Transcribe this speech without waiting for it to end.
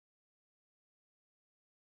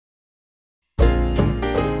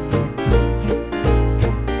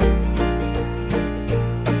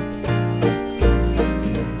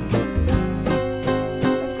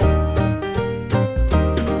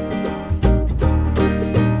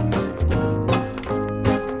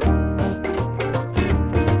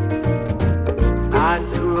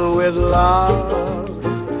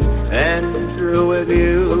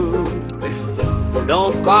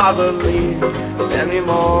bother me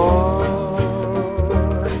anymore.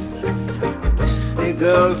 The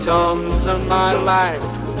girl comes in my life,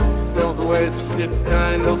 don't waste it,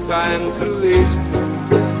 kind of time to least.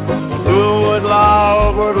 Who would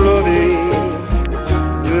love or Rudy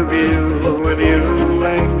to be with you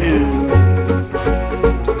like you?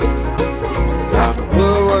 Now who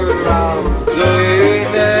would love the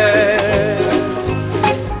lady?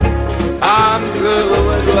 I'm good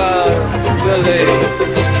with love, Billy.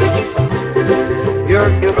 You're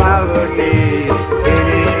never need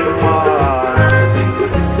anymore.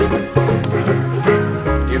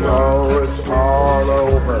 You know it's all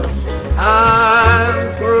over.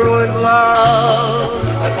 I'm through in love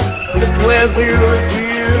with you.